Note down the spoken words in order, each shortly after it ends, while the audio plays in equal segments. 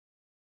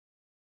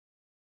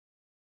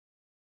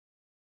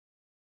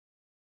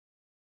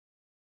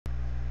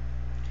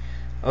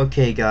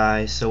Okay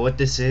guys, so what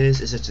this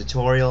is a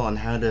tutorial on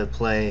how to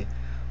play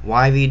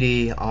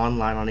YVD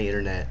online on the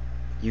internet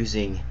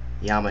using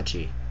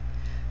Hamachi.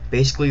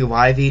 Basically,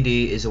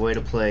 YVD is a way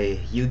to play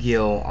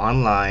Yu-Gi-Oh!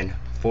 Online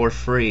for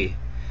free.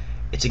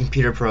 It's a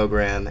computer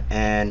program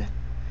and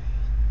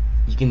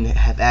you can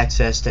have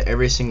access to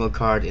every single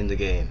card in the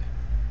game.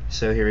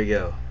 So here we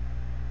go.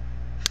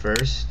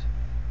 First,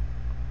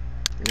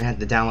 you're gonna have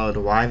to download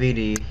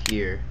YVD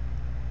here.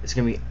 It's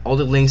gonna be all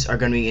the links are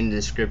gonna be in the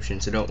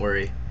description, so don't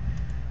worry.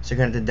 So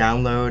you're gonna have to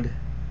download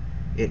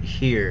it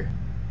here,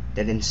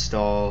 then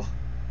install,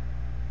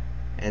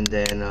 and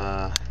then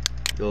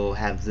you'll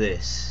have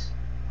this.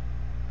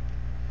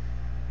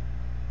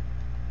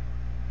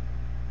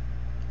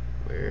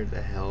 Where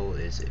the hell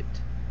is it?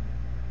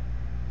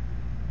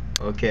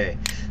 Okay,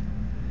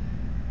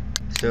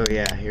 so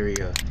yeah, here we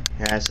go.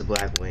 It has the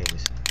black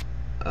wings.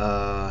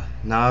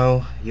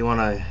 Now you want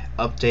to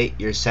update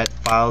your set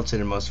file to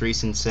the most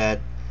recent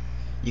set.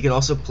 You can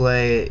also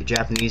play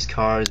Japanese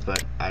cards,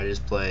 but I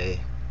just play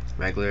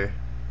regular.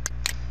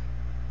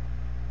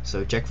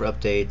 So check for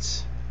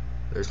updates.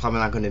 There's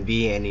probably not going to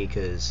be any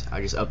because I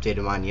just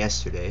updated mine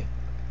yesterday.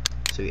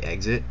 So we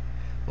exit.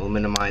 We'll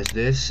minimize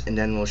this, and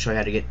then we'll show you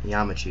how to get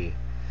Hamachi.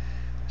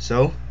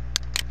 So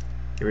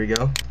here we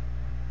go.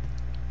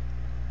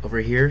 Over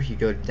here, you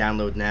go to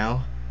download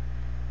now,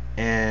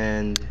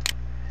 and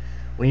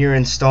when you're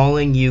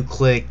installing, you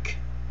click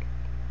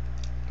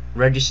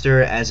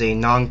register as a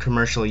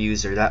non-commercial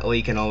user. That way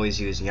you can always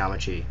use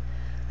Hamachi.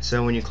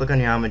 So when you click on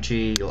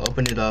Hamachi, you'll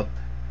open it up,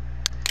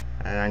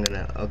 and I'm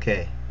gonna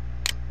okay.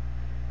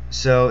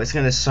 So it's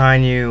gonna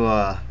assign you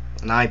an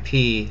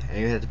IP, and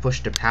you have to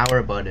push the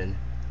power button.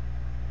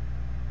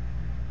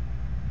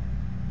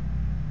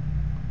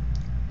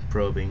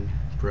 Probing.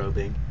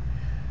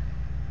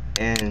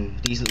 And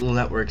these little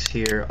networks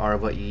here are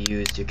what you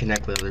use to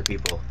connect with other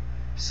people.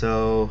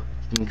 So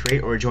you can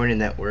create or join a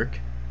network,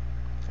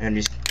 and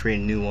just create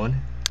a new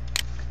one,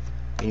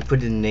 and you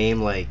put in a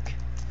name like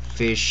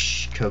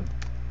fish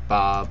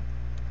kebab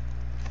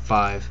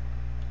 5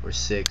 or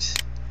 6.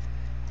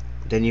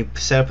 Then you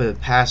set up a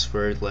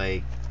password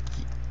like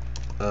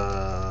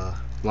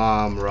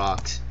Lom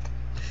Rocks.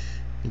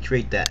 You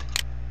create that,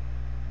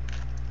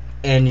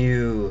 and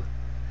you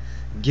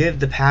give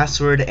the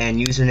password and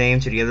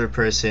username to the other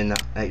person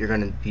that you're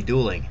going to be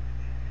dueling.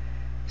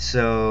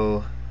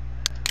 So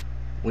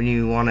when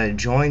you want to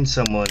join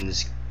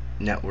someone's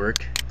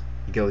network,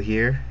 you go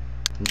here,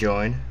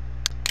 join,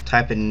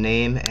 type in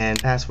name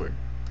and password,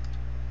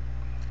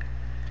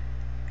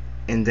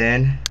 and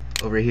then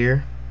over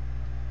here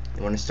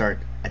you want to start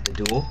at the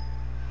duel.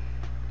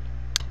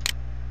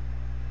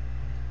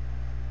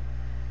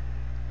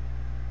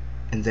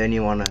 And then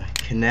you want to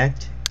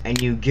connect,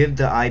 and you give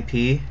the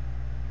IP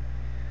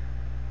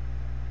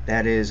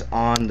that is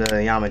on the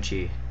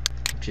Hamachi,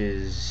 which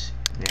is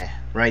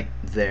right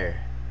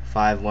there,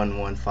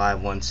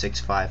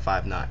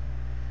 511516559.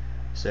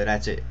 So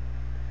that's it.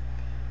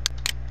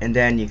 And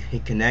then you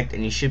hit connect,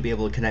 and you should be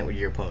able to connect with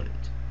your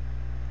opponent.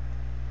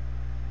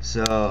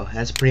 So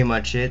that's pretty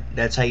much it.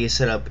 That's how you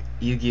set up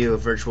Yu-Gi-Oh!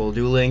 Virtual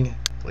Dueling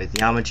with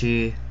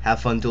Hamachi.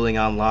 Have fun dueling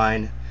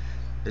online.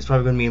 There's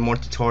probably going to be more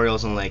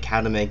tutorials on like how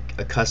to make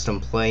a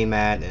custom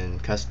playmat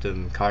and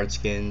custom card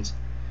skins,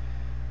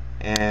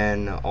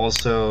 and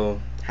also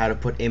how to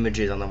put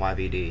images on the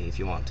YVD if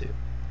you want to.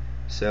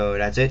 So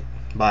that's it.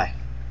 Bye.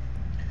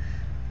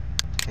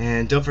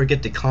 And don't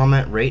forget to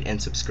comment, rate,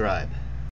 and subscribe.